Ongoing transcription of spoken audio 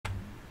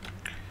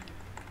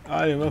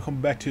Alright,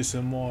 welcome back to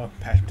some more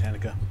Patch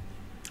Botanica.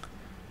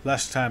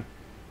 Last time,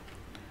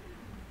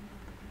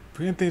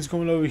 bringing things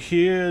going over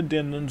here,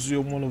 then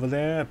Nunzio one over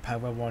there.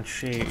 Power one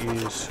Shay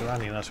is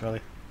surrounding us,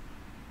 really.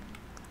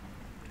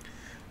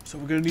 So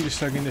we're gonna need to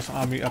start getting this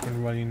army up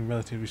and running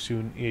relatively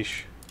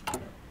soon-ish.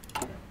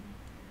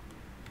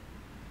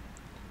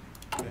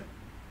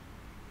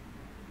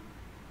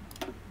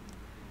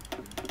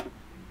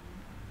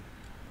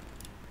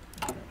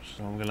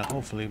 So I'm gonna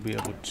hopefully be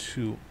able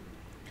to.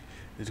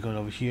 It's going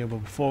over here, but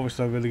before we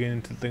start really getting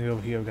into things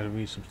over here, we gotta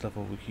read some stuff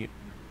over here.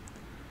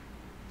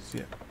 So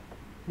yeah,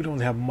 we don't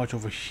really have much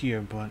over here,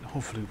 but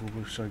hopefully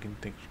we'll start getting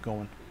things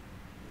going.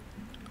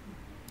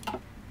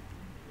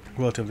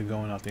 Relatively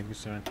going, I think,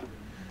 considering.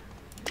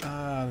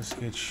 Let's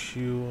get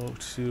you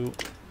to.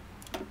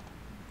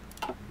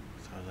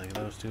 Sounds like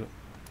those two.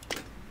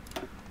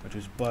 Which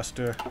is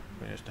Buster,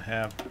 very nice to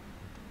have.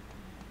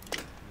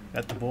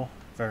 At the ball,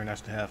 very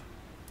nice to have.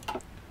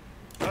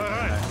 Very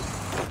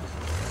nice.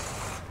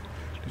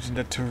 Using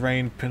that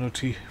terrain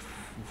penalty.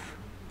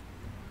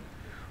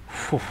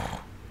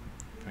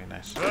 Very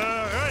nice.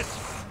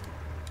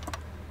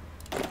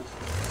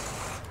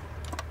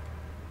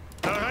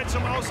 Bereit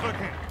zum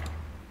Ausrücken.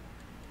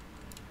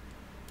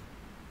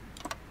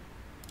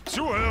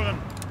 Zuhören.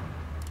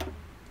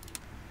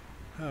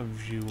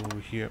 Have you over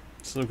here.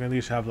 So we can at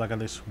least have like at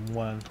least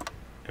one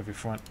every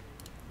front.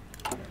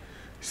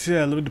 So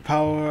yeah, look at the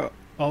power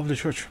of the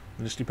church.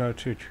 The deep power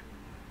church.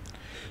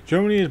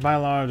 Germany is by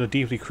and large a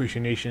deeply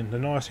Christian nation. The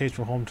North hates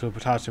from home to the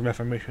Protestant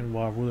Reformation,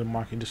 while ruler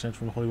marking descent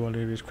from the Holy One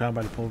is crowned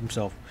by the Pope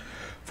himself.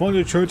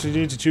 Funding the church as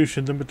the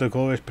institution limit the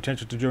glorious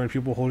potential to German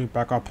people, holding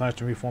back our plans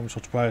to reform and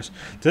centralize.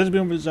 Does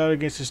be desire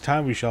against this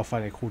time, we shall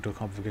fight a coup to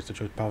come against the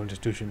church power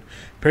institution,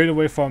 paving the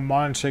way for a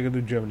modern secular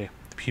Germany.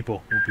 The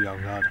people will be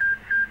our God.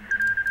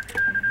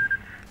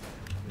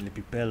 Le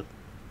people.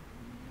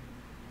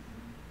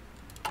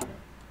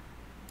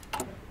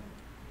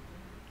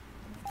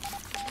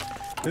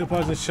 Little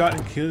person shot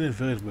and killed in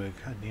Würzburg.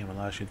 God damn, a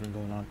lot of shit been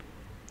going on.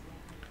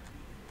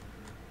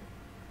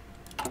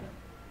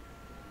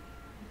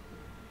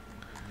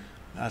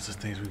 Lots of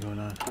things been going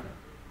on.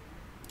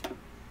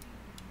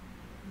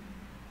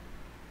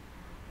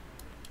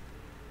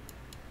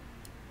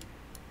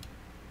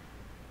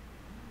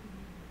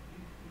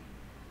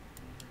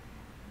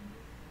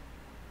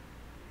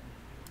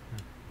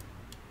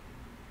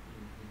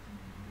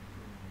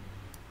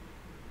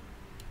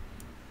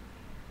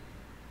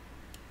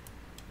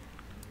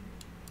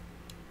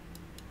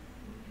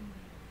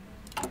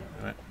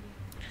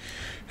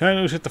 I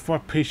notice at the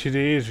front page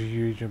today is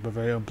huge, but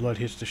very blood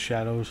hits the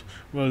shadows.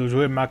 Well, the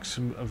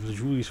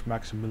Julius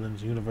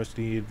Maximilian's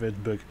University in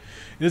Würzburg. In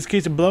this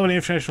case, a beloved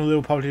international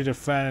little politician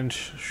Franz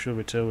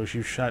Schubert was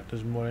shot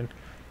this morning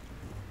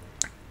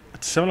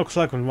at 7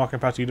 o'clock when walking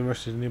past the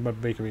university's nearby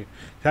bakery.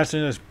 The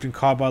accident has been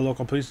called by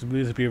local police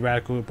believed to be a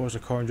radical opposed to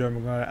car in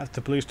German. After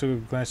the police took a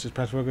glance at his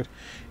past record,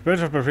 he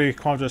better prepare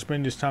calm to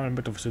spend his time in a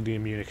mental facility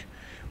in Munich,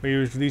 where he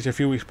was released a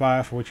few weeks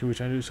prior, for which he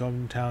returned to his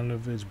hometown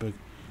of Würzburg.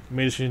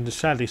 Made a decision to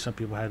sadly some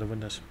people had to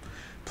witness.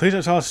 Police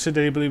at all said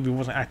that they believed he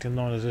wasn't acting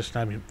alone at this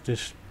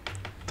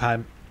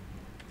time.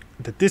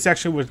 That this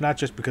action was not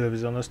just because of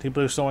his illness. He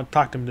believed someone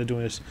talked him into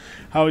doing this.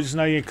 However, it's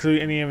not even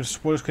clear any of his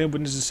supporters claim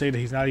witnesses say that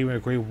he's not even a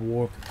great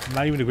war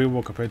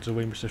compared to the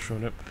way Mr.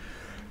 Schroeder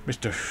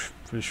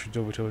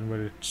told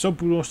him. So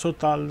brutal, so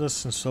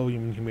thoughtless, and so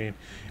inhumane.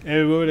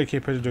 Every word that came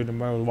present during the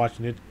murder was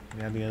watching it,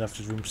 and hasn't left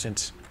his room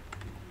since.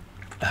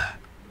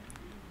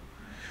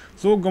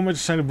 So government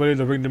decided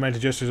to bring the man to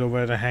justice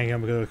over to hang him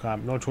because of the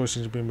crime. No choice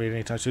has been made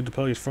anytime soon. The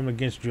police is firm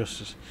against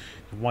justice.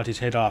 They want his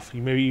head off. He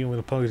may be even with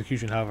a public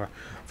execution, however.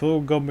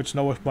 Federal government's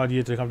no response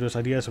yet to come to this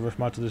idea, so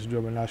response to this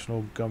German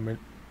national government.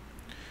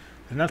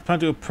 They're not planning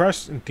to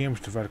oppress and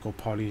damage the radical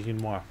party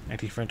anymore.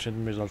 Anti-French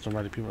sentiments also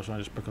right people are trying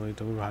to speculate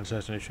the behind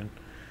assassination.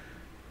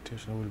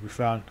 There's nowhere to be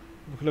found.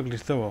 Look at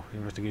this thorough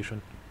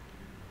investigation.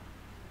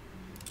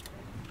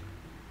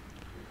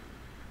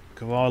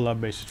 Cover all our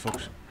bases,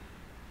 folks.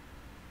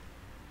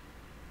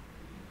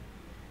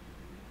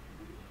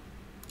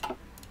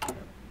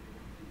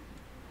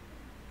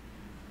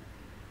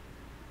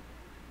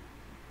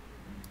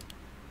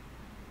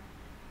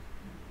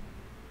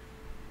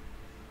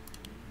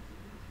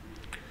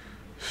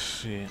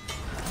 See,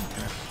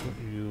 that's what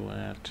you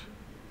at.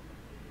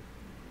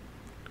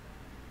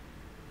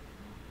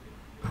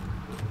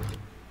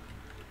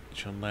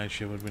 Some light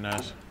shit would be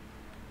nice.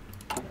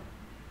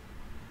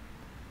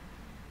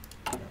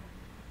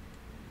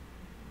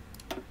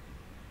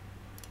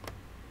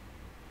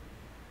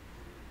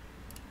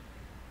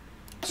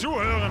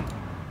 Zuhören.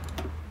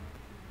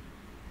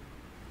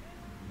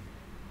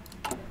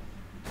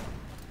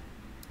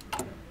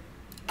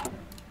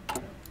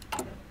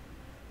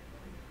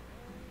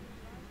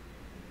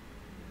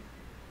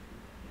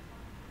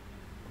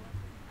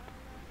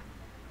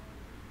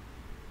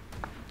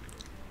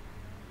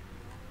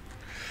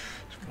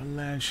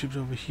 Land ships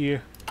over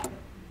here.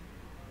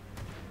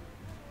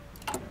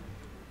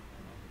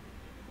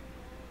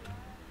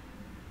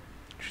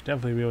 Should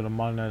definitely be able to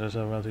modernize us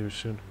relatively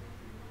soon.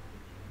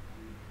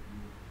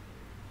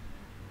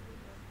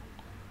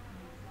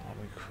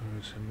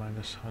 It's a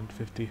minus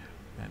 150.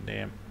 God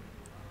damn.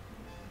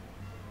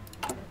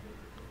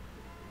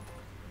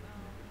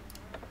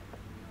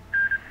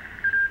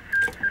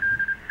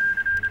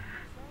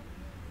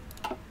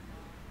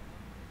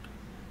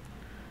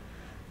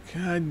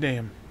 God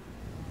damn.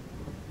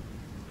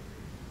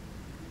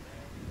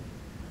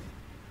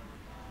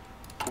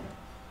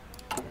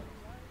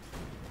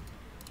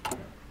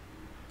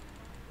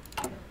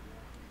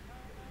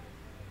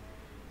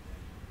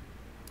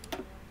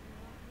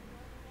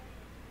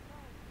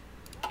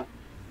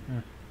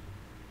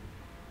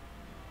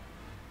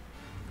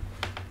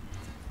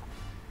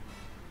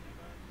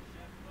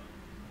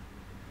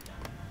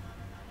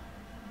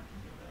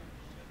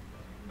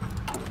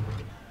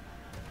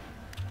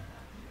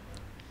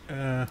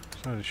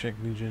 Sorry to check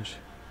legions.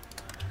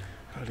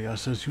 God, the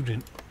says you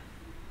didn't.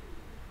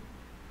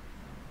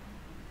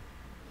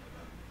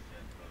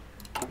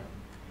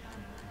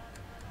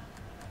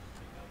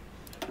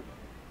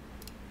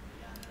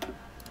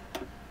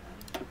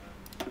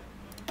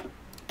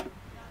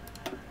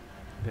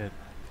 Dead.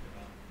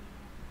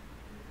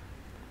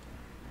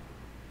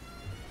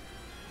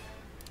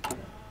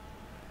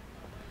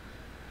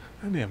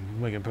 And yeah,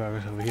 I'm making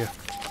progress over here.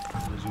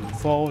 Legion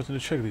falls and the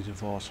check legion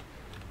falls.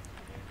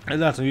 And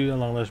that's a unit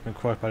along list been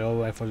crushed by the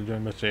overlap for the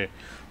German military.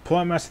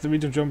 Point master the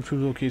region German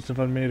troops located in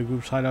front of many of the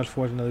group's hideouts,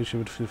 forts, and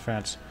leadership with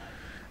France.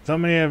 So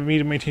many have me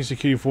to maintain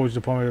security forces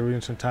upon the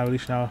region sometime, at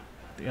least now.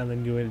 The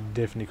alien unit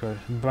definitely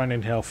crushed. Burn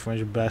in hell,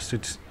 French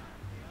bastards.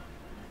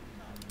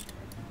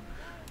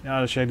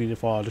 Now the check legion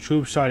fall. The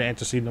troops started to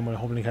intercede no more,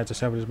 hoping they had to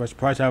separate by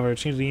surprise. However, it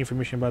seems the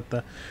information about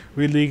the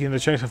Red League and the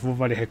Czechs have moved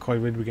by the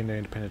headquarters ready to begin their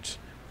independence.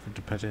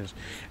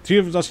 Three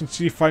of us can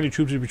see fighting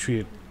troops have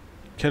retreated.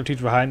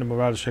 Casualties behind the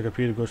morale of the Czech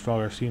appeared to grow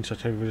stronger, seeing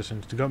such heavy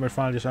resistance. The government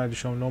finally decided to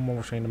show no more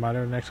restraint. No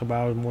matter the next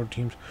battle, more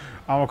teams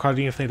armor caused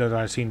the inflated that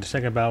I had seen. The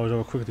second battle was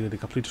over quickly with the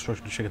complete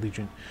destruction of the Czech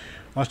Legion.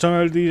 While some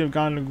of these have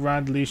gone to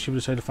grand leadership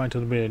decided to fight to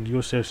the mid, and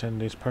Josef and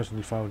his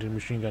personally followed in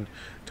machine gun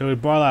till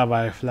it brought out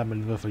by a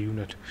flammable rifle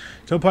unit.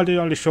 So partly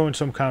only showing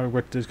some kind of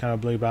regret this kind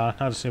of bloody battle,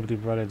 not a sympathy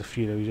brought at the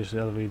defeat, we just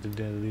elevated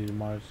the leader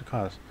martyrs to the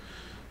cause.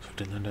 So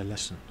they learned their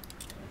lesson.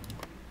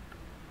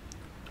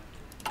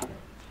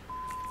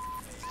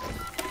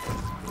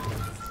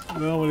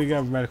 Well, we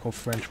got radical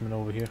Frenchmen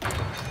over here.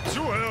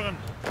 Zuhören!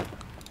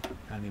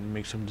 I need to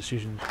make some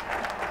decisions.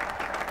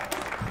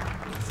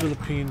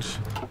 Philippines.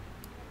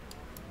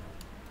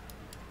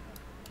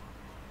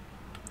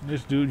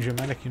 Let's do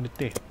Germanic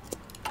unity.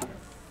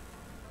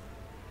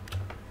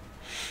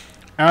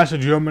 As a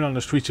German on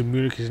the streets of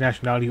Munich, his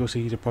nationality will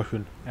say he's a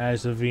Prussian.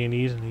 As the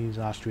Viennese, and he's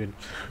Austrian.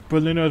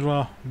 Berliner as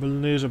well.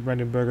 Berliners are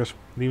Brandenburgers.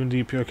 Even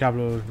the pure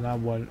capital is not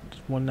one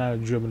not a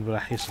German, but a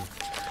Hessen.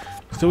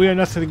 So we have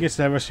nothing against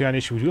the diversity on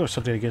issue. We do have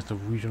something against the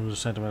regional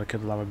sentiment that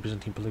kept a lot of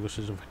Byzantine political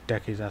system for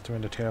decades after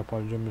the tear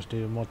apart of German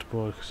state of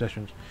multiple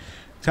concessions.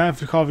 Time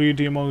to call for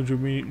unity among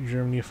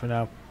Germany for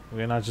now.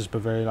 We are not just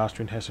Bavaria,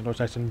 Austria, and Hessen, North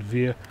Saxon,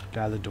 wir,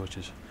 the other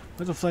Deutsches.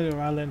 What's the flight of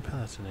Rhineland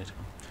Palatinate?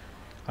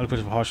 I looked at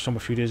the harsh summer a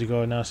few days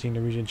ago and now seeing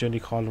the region generally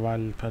called the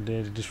Rhineland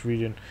Palatinate. This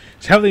region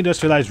is heavily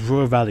industrialized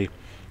Ruhr Valley.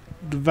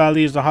 The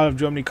valley is the heart of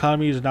German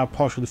economy, is now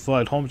partially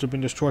flooded. Homes have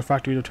been destroyed,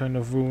 factories have turned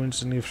to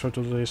ruins, and the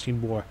infrastructure has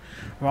seen war.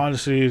 Around the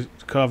city is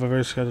cut off a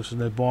very schedule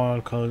in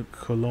Bonn,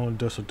 Cologne,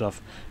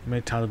 Dusseldorf, and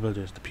many town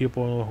builders. The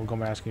people who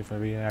come asking for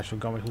the national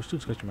government who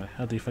stood such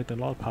have the effect of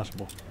law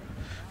possible.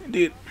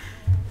 Indeed.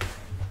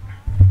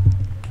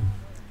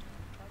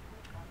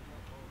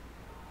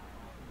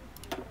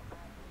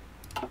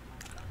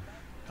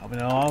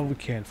 Helping all we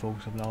can,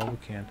 folks. Helping all we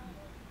can.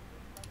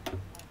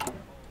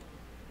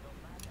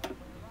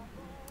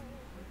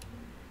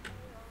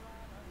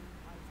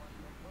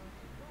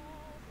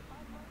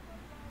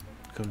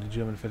 Come to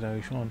German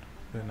Federation.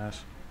 Very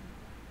nice.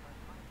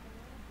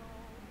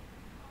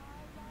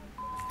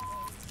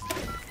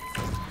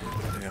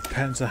 We got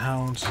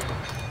Panzerhounds.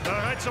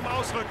 Bereit zum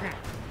Ausrücken!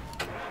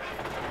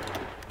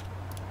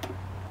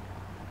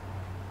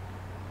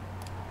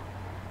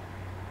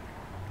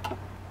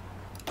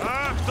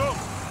 Achtung!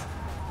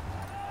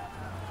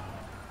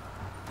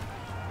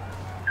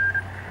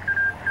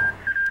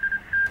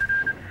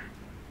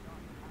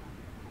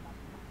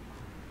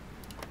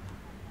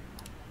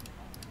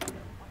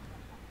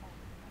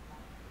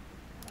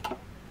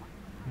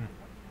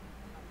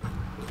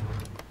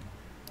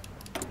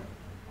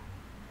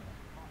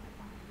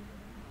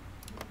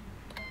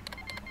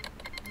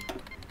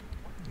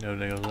 No,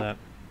 there goes that.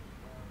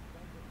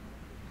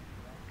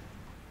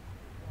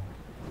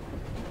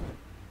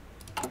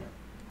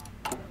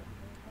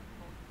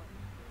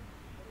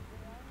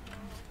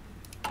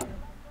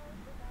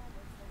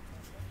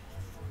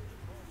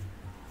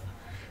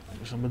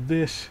 Some of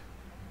this.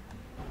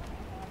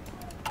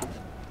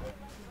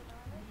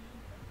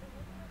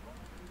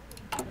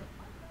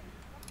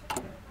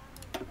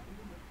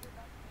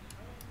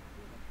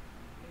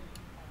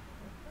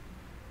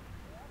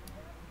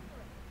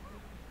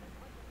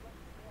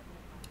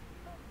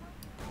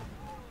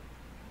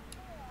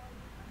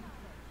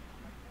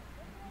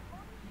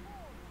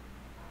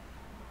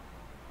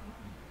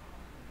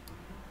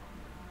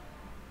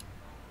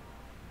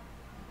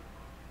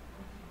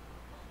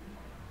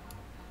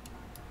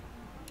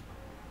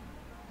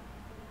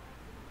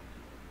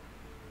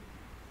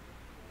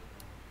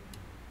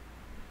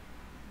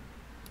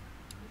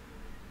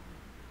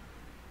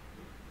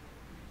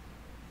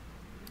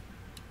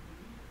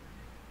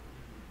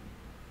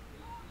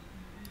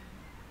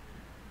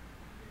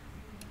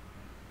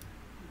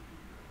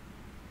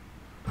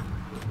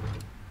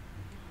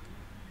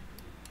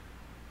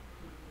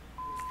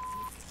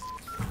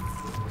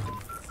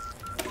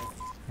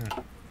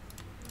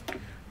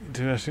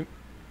 Interesting.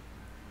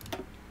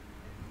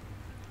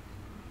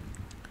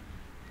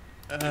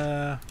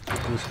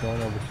 What's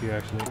going over here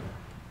actually?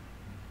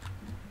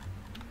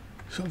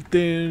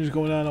 Something's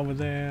going on over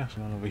there.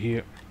 Something over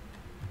here.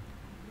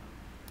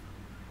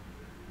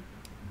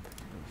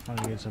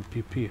 Finally get some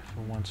PP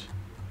for once.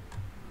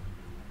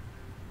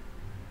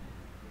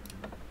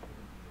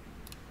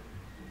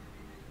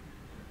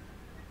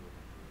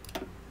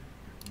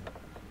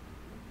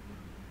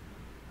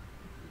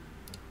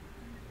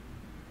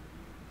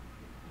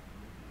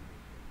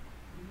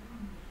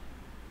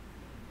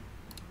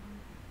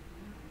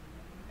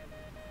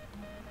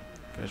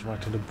 First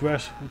right to the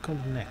breast. What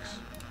comes next?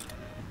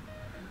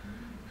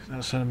 Now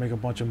it's trying to make a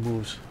bunch of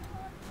moves.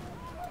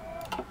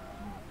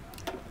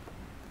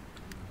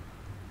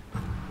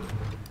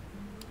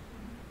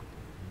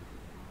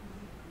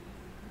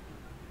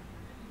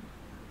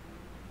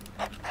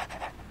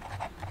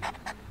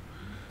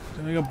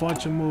 To make a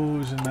bunch of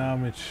moves, and now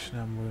I'm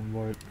moving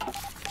more.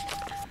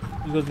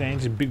 Look at the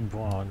ancient big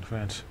brawl in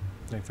France.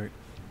 Think for it.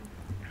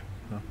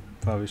 No,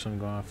 probably something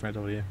going on in France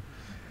over here.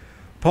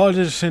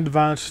 Politics in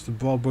advance, the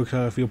broad broke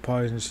out a few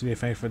parties in the city of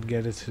Frankfurt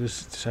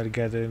decided to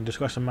gather and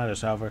discuss the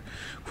matters. However,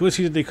 police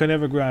see that they could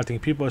never agree on anything.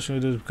 People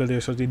assumed it was because they were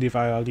associated with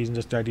ideologies and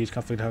just ideas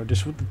conflict. However,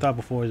 just what the thought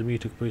before the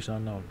meeting took place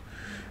unknown.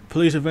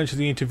 Police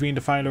eventually intervened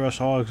to find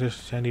arrest all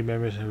existing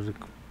members and was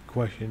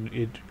questioned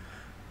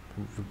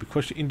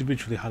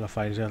individually how the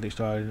fight exactly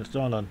started and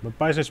so on. But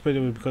by suspect it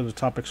was because of the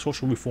topic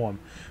social reform.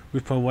 We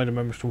put one of the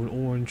members to an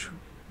orange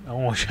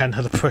and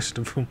another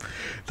person to whom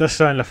thus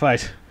starting the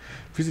fight.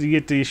 Please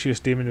get the issue a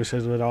statement that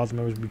says that all the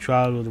members will be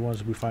tried or the ones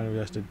that will be finally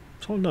arrested.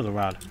 It's all another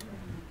round.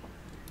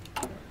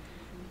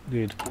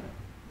 Dude.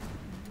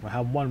 I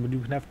have one, but you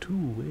can have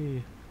two.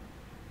 Eh?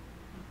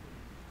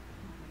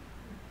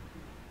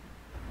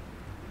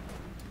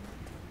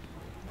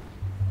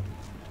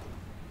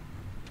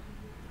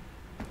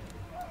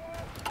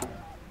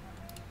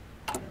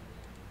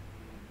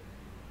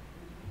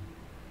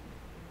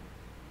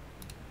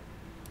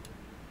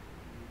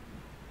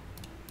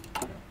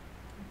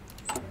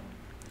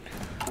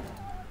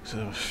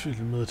 So, shoot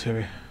the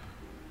military.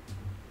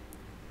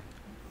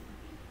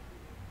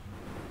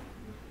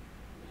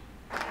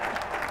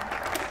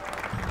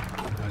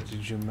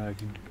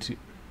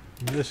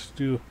 Let's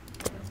do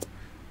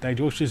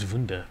diarchy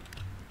Wunder.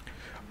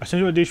 Our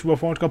centralization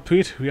reform is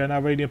complete. We are now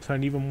ready to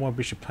implement even more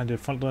ambitious plan to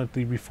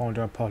fundamentally reform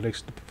our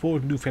politics. The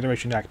proposed new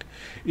Federation Act,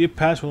 if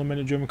passed, will amend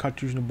the German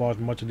Constitution and abolish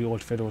much of the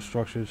old federal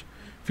structures.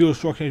 Feudal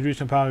structure is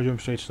reached in power of German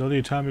states. So the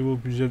autonomy will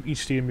preserve each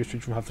state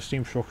administration will have the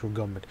same structure of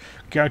government.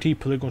 Guarantee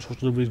political and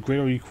social liberties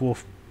greater or equal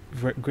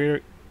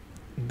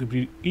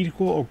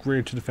or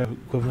greater to the federal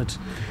equivalents.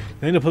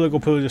 Then the political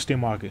privilege of the state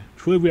market.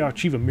 Truly, we have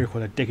achieved a miracle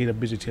that decade of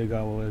busy till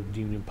God will have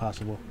deemed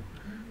impossible.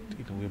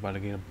 We're about to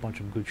get a bunch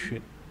of good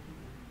shit.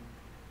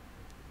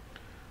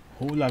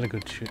 Whole lot of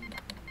good shit.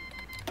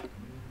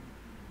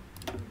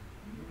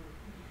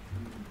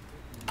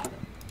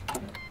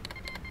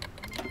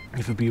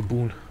 This would be a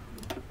boon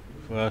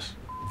for us.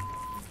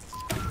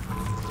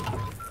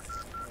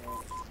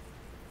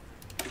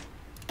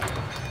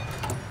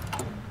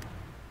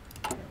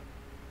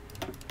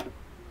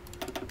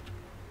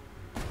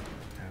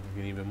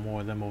 We get even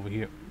more of them over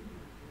here.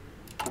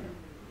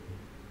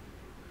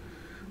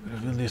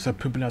 Then they start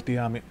pooping out the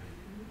army.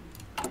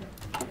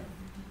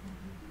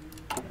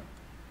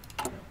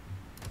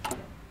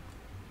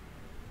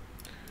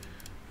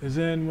 And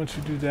then once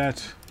you do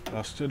that,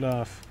 I'll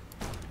get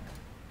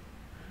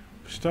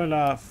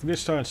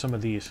started on some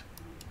of these.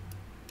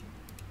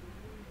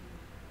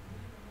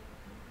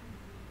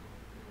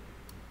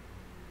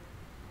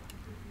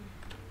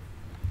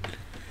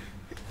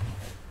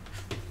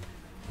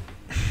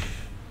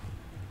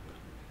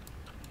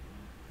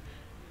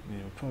 Yeah,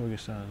 we'll probably get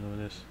started over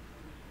this.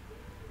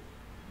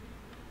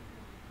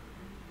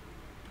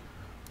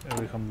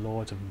 They become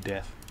lords of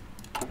death.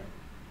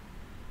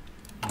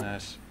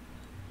 Nice.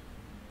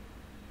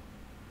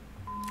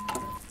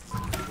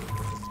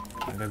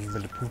 And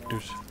everybody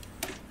pooters.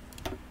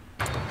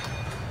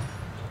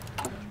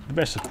 The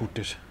best of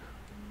pooters.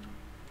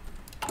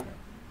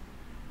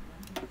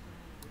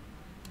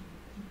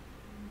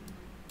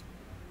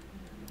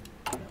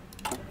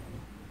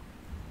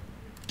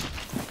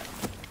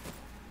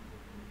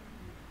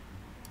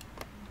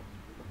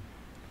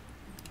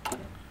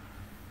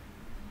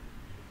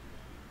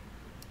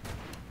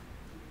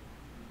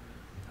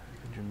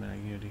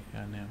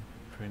 Yeah, now,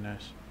 pretty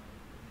nice.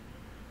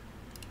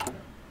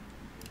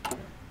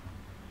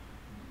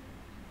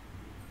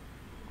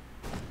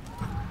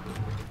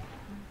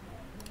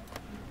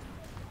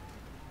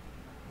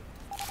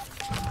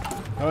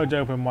 Oh, I've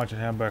been watching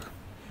Hamburg.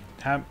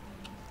 Hamburg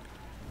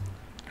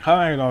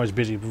is always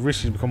busy, but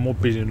recently it's become more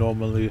busy than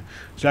normally.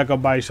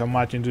 Jacob bikes are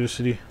marching into the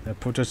city. They're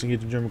protesting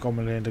against the German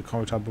government and the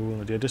current type of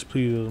ruling. They're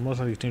displeased with most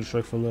likely continue to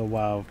strike for a little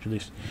while, at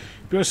least.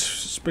 We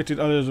suspected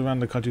others around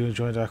the country to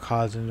join our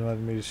cause in other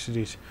major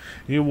cities.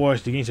 The new war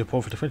is to gain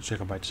support for the French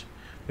Jacobites.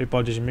 Maybe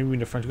politicians, maybe in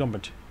the French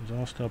government. It's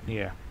all still up in the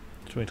air.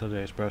 Just wait until the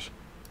day is pressed.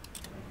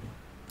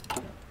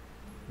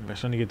 I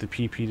suddenly get the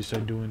PP to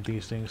start doing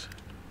these things.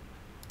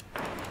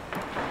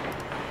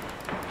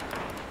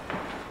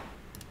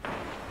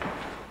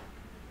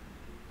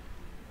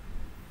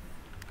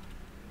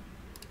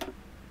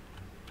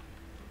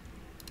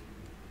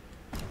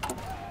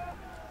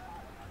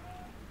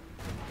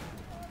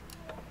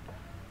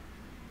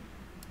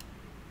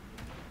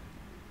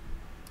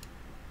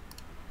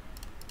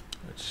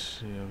 Let's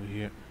see over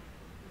here.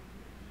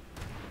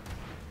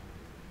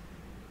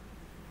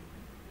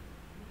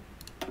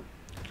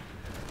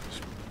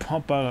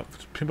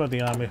 Pimp out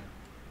the army.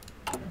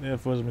 Yeah,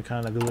 it wasn't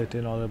kind of glitch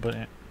and all that,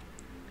 but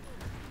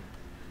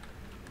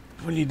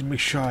we need to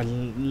make sure our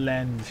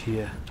land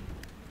here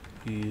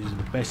is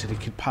the best that it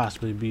could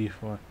possibly be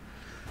for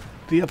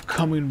the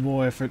upcoming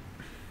war effort.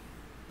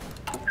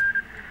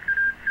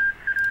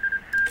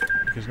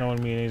 Because no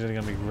one means anything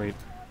gonna be great.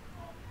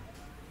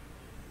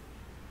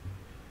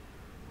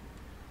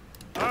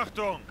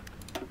 Achtung!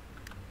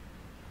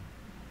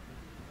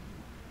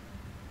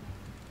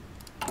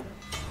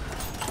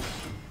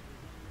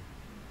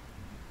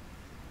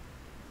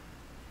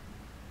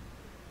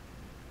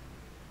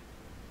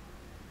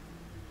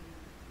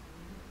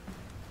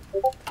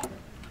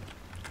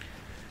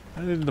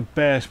 That isn't the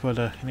best, but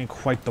it ain't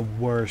quite the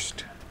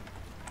worst.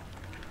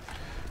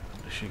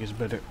 This shit gets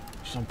better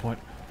at some point.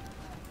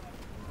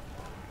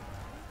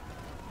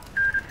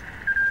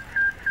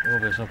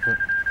 Over at some point.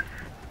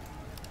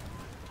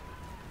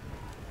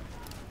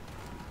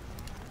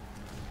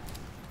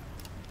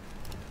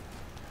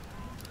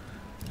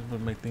 This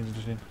would make things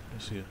interesting.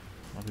 Let's see.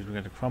 Obviously, we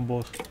got the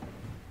crumbles.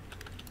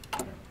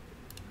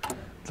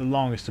 The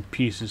longest of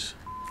pieces.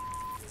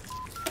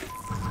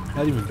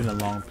 Not even been a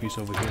long piece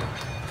over here.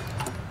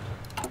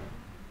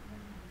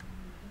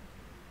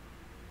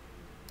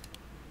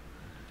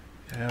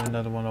 I have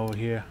another one over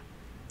here.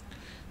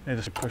 They're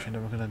just pushing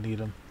them, we're gonna need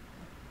them.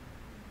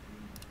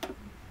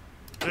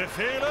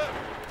 Befehle!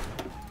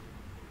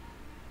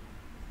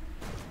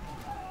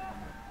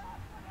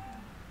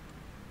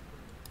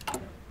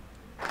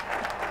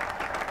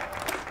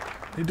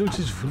 They do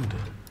just food.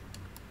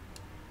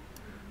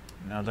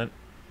 Now that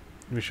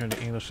return to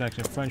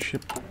Anglo-Saxon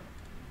friendship.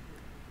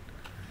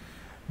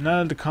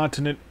 Now that the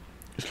continent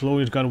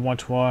slowly has got to want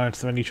to war and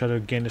threaten each other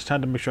again, it's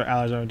time to make sure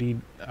allies are indeed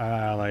our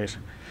allies.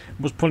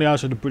 Most pointing out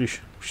to the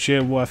British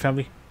share war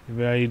family, the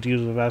very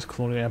ideals of the vast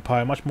colonial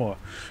empire, much more.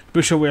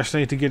 Be sure we are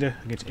staying together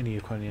against any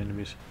equality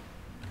enemies.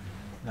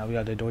 Now we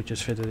are the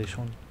Deutsches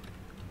Federation.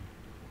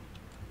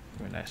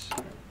 Very nice.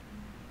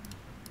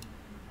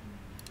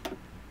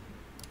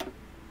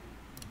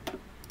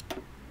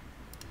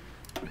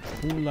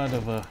 A whole lot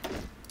of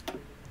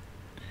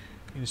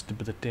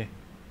instability.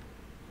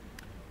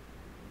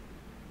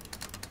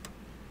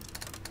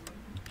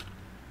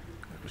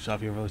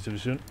 Resolve here relatively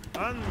soon.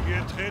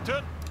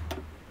 Angetreten!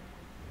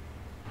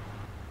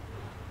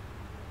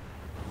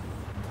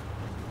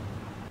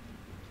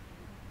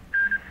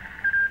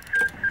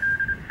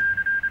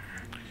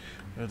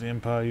 The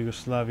Empire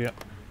Yugoslavia.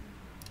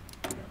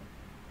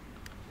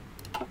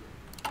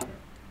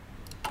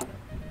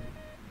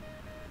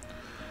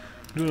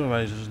 New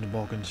rises in the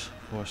Balkans,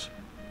 of course.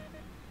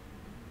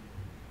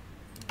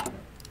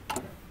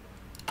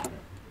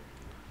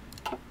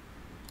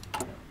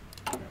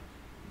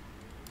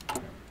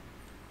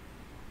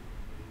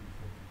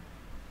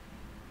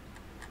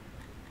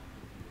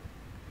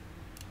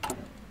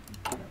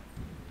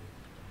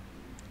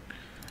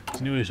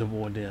 It's news of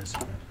war days.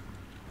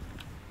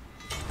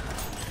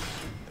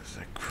 That's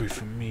like grief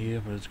for me,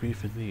 but it's grief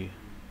for thee.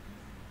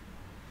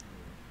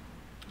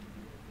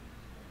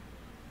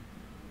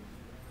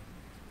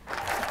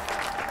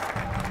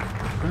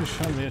 British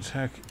family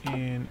attack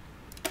in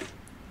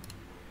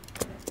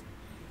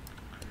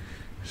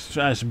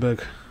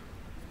Strasbourg.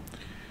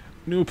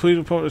 New police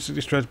report of the city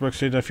of Strasbourg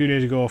said that a few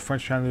days ago a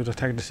French family was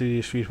attacked the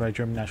city streets by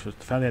German nationalists.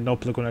 The family had no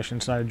political connection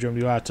inside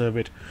Germany or outside of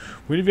it.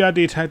 When they had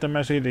the attack, the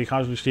message they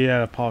constantly stayed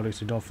out of politics.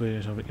 They don't feel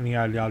of any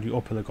ideology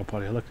or political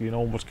party. Luckily, no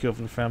one was killed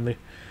from the family.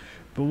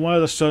 But one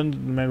of the sons, the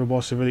men were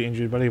both severely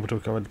injured but able to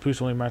recover. The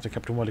police only managed to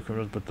capture one of the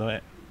criminals, but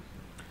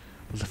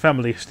the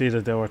family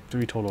stated there were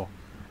 3 total.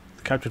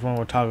 The captured one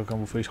were targeted and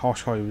will face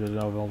harsh trial with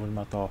the over the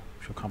matter.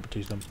 She'll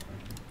compensate them.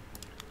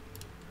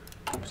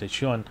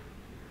 Compensation.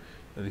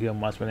 Here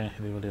must be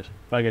anything this.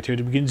 Fight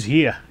activity begins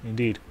here,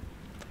 indeed.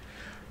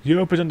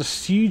 Europe is under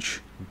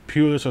siege.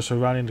 Imperialists are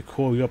surrounding the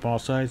core of Europe on all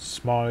sides.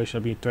 Small nations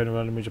are being threatened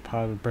around the major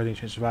part of the Britain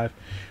to survive.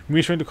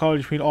 Restraint the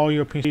college between all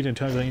European states in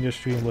terms of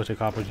industry and military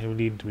cooperation will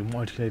lead to be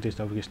more integrated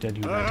that we can stand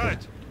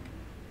united.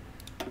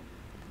 Bereit!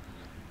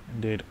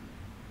 Indeed.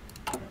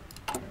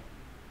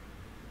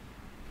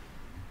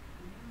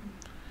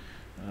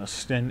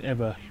 Stand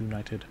ever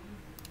united.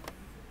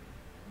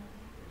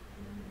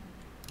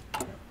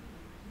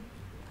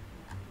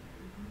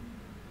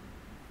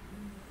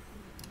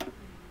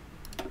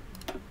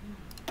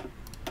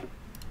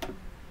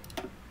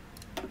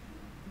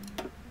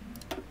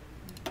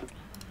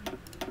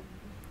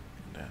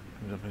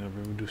 I'm definitely going to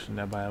be reducing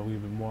that by a wee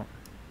bit more.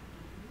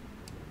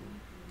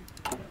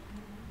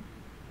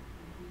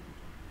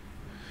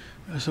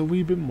 That's a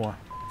wee bit more.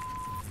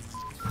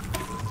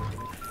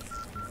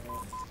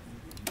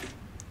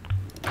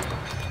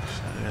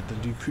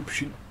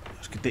 Encryption.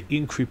 Let's get the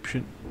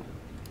encryption.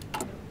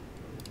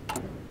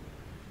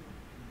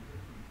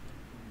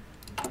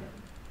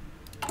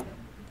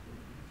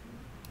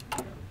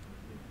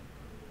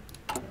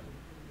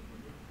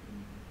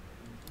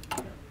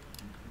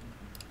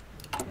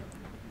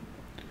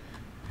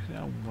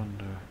 I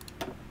wonder.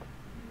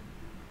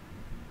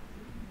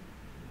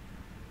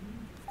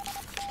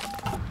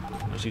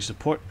 Let's see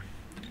support.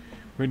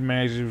 Great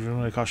managers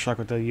really caused shock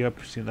with the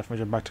Europe. See left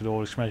measure back to the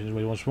old expansions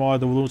where once more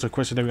the balloons are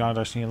questioned every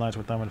honor seen alliance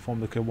with them and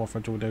formed the Kid War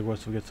Frontier with their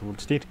west against the world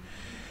state.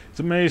 It's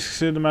amazing to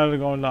see the matter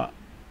going on.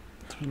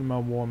 The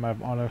war map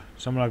of honor.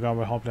 Someone like God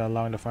will hope that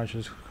allowing the French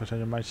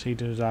continue might see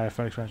the desire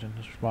for expansion.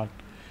 Let's respond.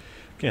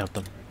 Can't help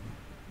them.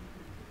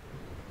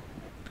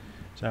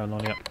 So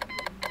alone yet.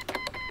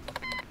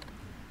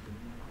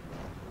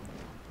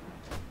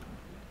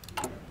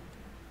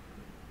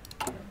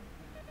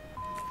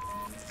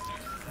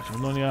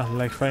 Colonia,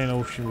 like fine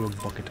ocean will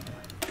bucket.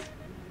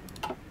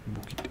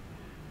 Bucket.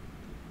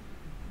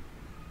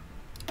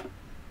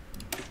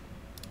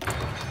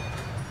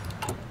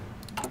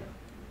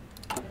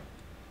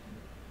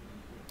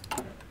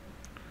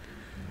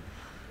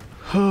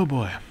 Oh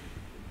boy.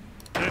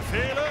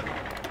 Befehle.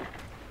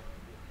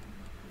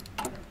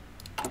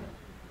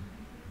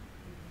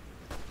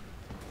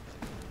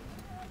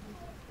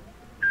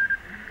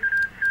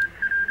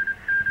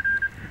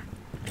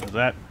 What's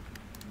that?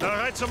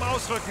 Bereit zum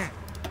Ausrücken.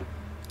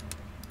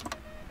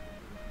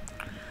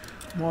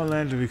 More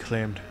land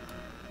reclaimed.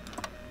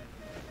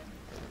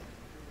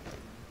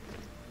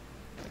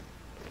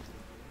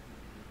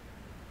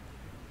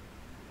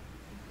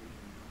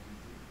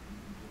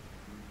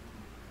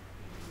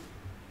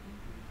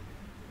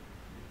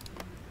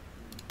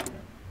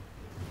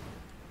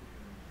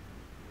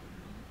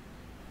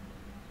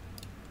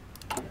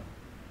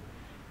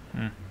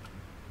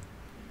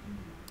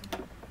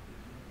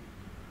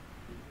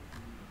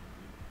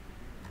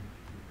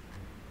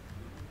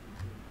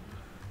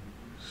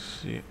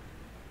 See.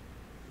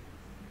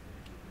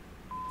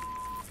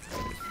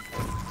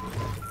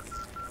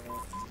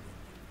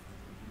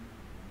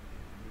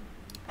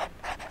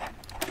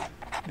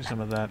 Do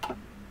some of that.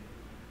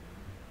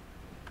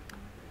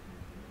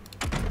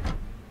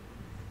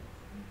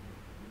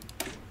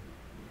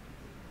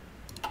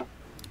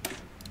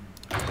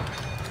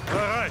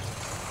 Bereit.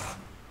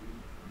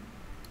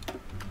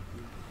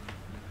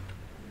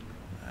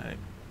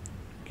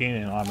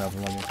 Gaining an army of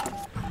level.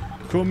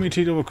 Crew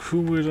meeting of a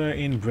cruiser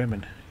in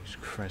Bremen. Jesus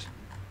Christ.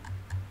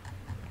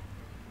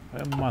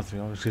 A month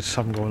ago, there's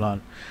something going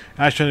on.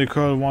 Actually, the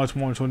crew wants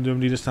more to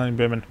Germany this time in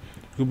Bremen.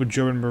 A group of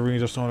German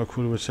Marines are still on a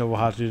crew with several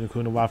hostages,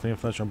 including the wife and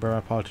influential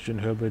Bremen politician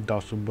Herbert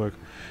Dosselberg.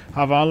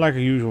 However, unlike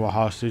a usual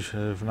hostage,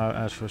 if not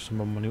asked for some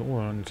more money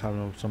or on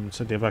some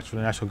incentive acts for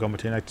the national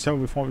government to enact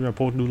several reforms and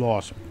impose new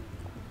laws.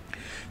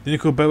 Then the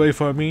crew bet ready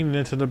for a meeting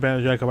into the band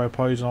of Jacobite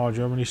parties in all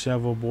Germany,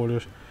 several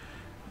borders,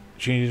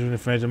 changes in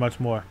defense, and much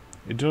more.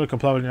 It did not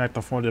comply with the act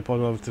of form that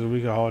opposed over to the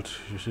weaker hearts.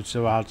 You should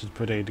several houses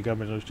per day. The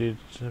government of the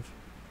state.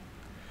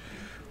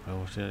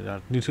 Well,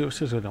 that need to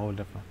assist with the whole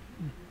different.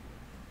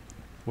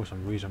 For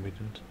some reason, we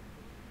didn't.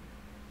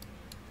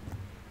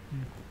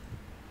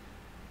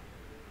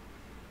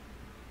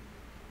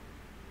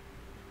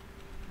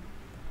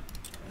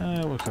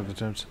 We'll accept the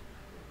terms.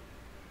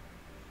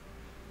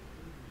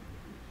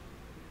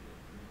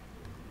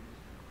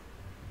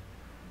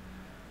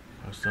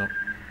 First up,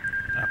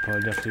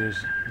 Apple definitely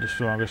is the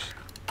strongest.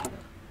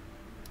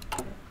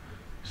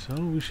 So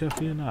we shall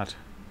fear not.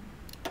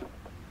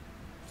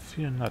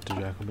 Fear not, the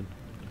Jacobin.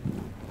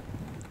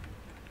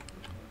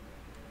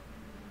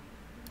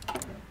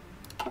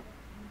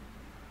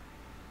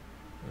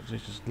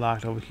 It's just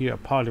locked over here.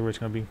 Apparently rate's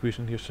gonna be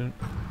increasing here soon.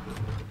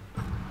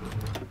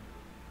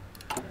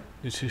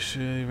 This is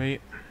right.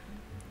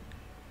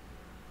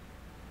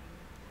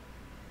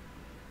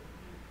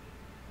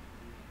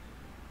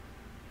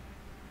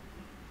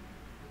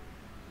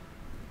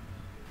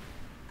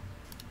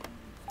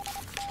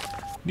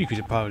 Decrease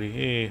the poverty.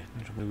 Hey,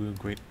 that's really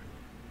great.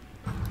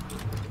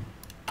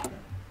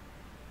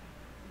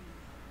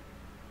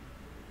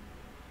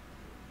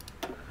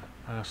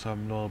 I got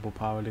some notable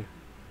poverty.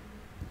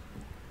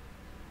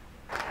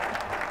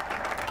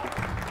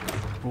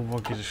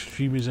 What is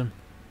extremism?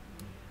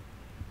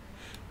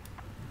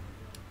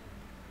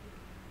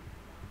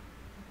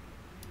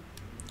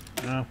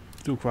 No,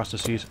 do across the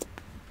seas.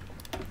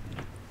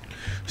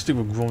 Stick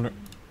with Groner.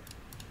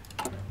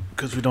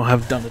 Because we don't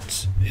have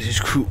Dunnets. This is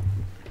crew.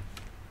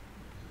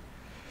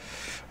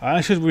 I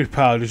should be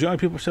proud. The German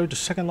people serve the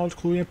second largest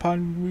colonial empire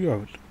in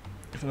Europe.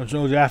 If it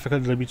was Africa,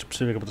 the Libyan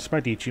Pacific, but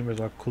despite the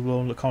achievements, our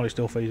colony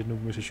still faces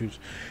numerous issues.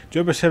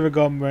 German civil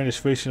government is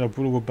facing a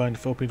brutal rebellion in the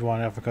Philippines, while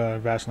in Africa,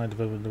 and vast land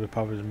development in the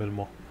Republic is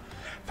minimal.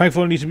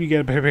 Thankfully, it needs to be get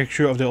a better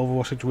picture of the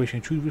overall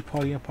situation. Choose which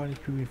party empire needs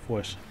to be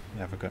reinforced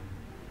in Africa.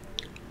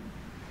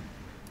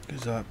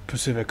 Because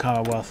Pacific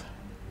Commonwealth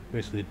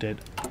basically dead.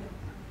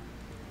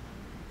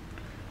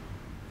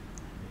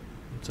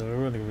 So we're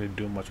really really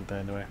doing much with that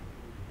anyway.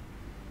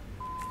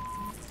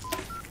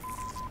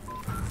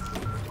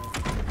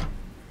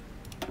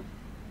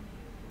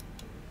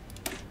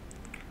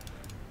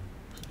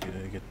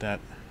 that.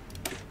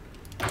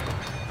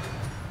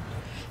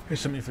 Here's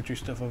some infantry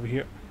stuff over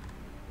here.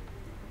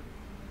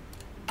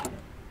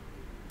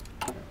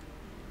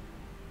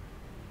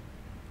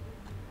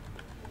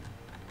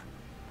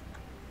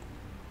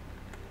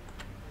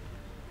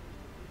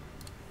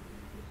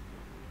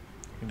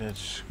 And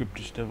that's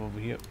scripted stuff over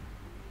here.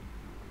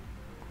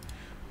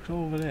 What's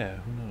over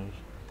there? Who knows?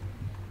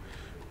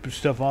 There's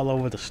stuff all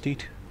over the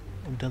state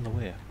of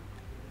Delaware.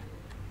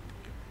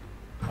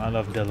 I don't know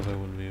if Delaware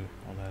would be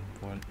all that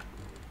important.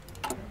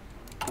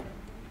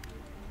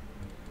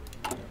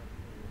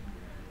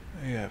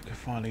 Yeah, I can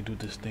finally do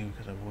this thing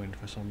because I've waited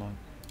for so long.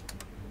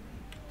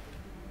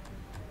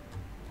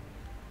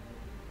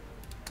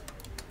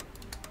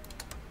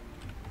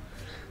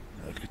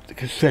 Let's get the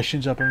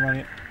concessions up and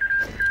running.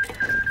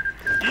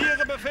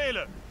 Ihre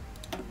Befehle!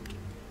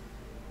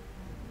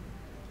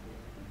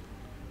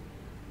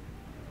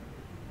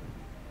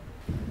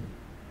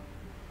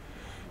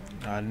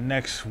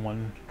 Next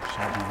one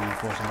shall be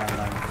reinforcing that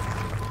line.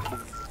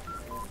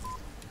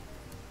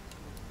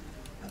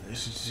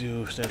 This is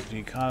to start the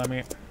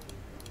economy.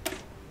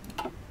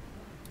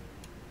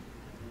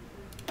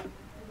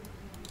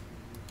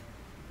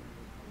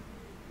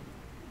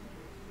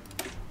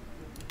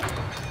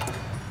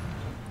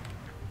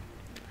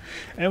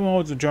 Everyone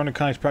with the German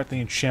economy is practically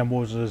in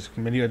shambles as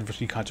many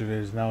university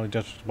controversies now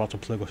just about the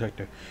political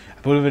sector. I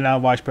believe it now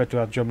widespread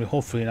throughout Germany.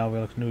 Hopefully now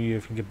we'll look new year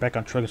if we can get back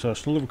on track and so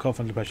slowly recover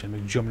from depression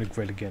and make Germany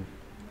great again.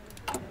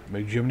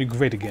 Make Germany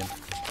great again.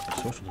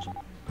 Socialism.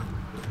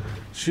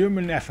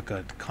 German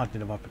Africa, the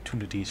continent of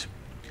opportunities.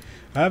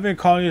 Having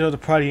colonies of the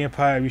Pride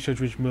Empire, research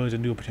rich millions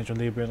of new potential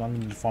laborers,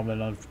 unlimited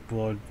farmland,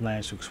 unexplored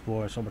lands to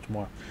explore, and so much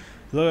more.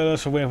 Look at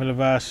us away from the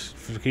vast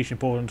fortification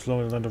posts and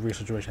slowly under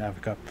research in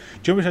Africa.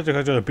 Germany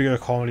has a bigger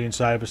colony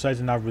inside, besides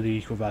the not really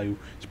equal value.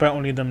 Despite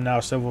only them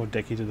now several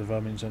decades of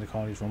development in the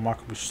colonies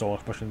remarkably slow,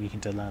 especially in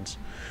leaking lands.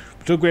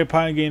 We took great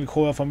pride in getting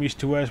coal from east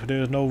to west, but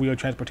there is no real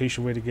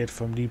transportation way to get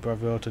from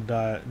Libreville to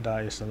Dar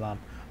es Salaam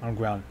on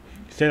ground.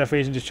 Instead of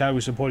facing this challenge,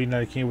 we support the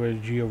United Kingdom with a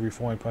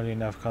geo-reforming project in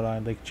North Carolina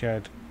and Lake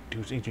Chad to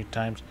its ancient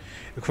times,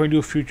 according to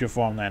a future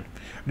farmland.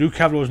 New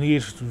capital is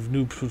needed for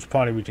new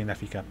party region in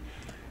Africa.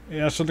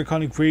 Yeah, so the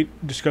kind of great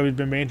discoveries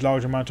been made.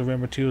 Large amounts of rare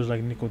materials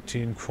like nickel,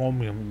 tin,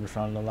 chromium we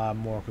found. A lot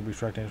more could be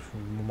extracted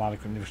from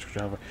molecular infrastructure.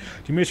 However,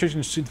 the administration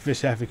in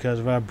West Africa has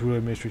a very brutal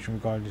administration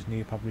regarding this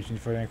need population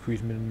further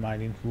increase minimum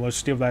mining was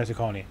stabilize the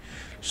colony.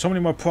 So many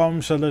more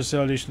problems, so let's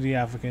relation to the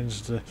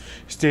Africans, the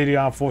state of the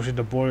armed forces,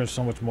 the border, and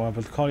so much more.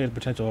 But the colony has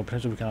potential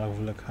we cannot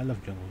overlook. I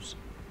love jungles.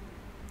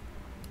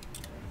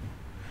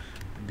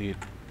 Indeed.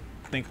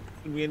 I think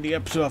we end the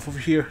episode off over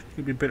here.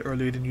 It'll be a bit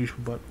earlier than usual,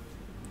 but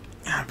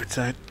I'm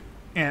excited.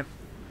 And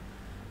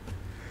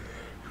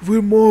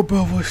read more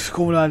about what's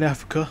going on in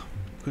Africa,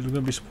 because we're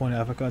going to be supporting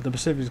Africa. The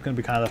Pacific is going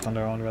to be kind of left on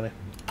their own, really.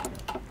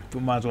 But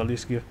we might as well at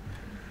least give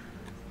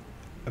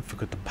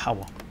Africa the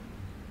power,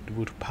 the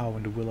root of power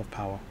and the will of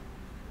power.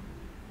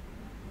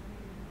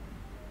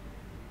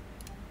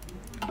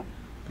 But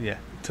yeah,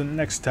 until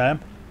next time,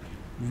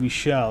 we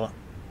shall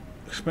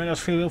expand our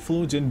sphere of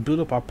influence and build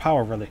up our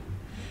power, really.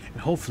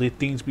 And hopefully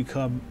things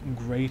become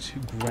great,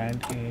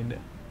 grand, and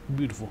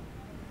beautiful.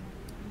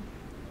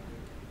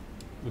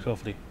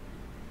 Hopefully.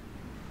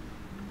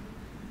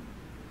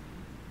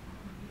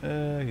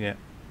 Yeah.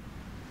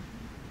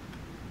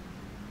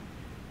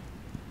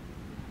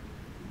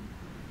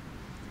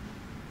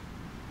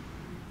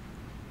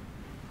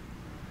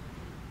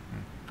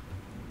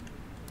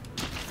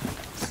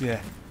 So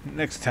yeah,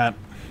 next time,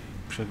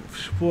 should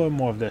explore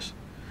more of this.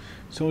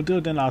 So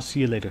until then, I'll see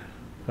you later.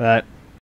 Alright.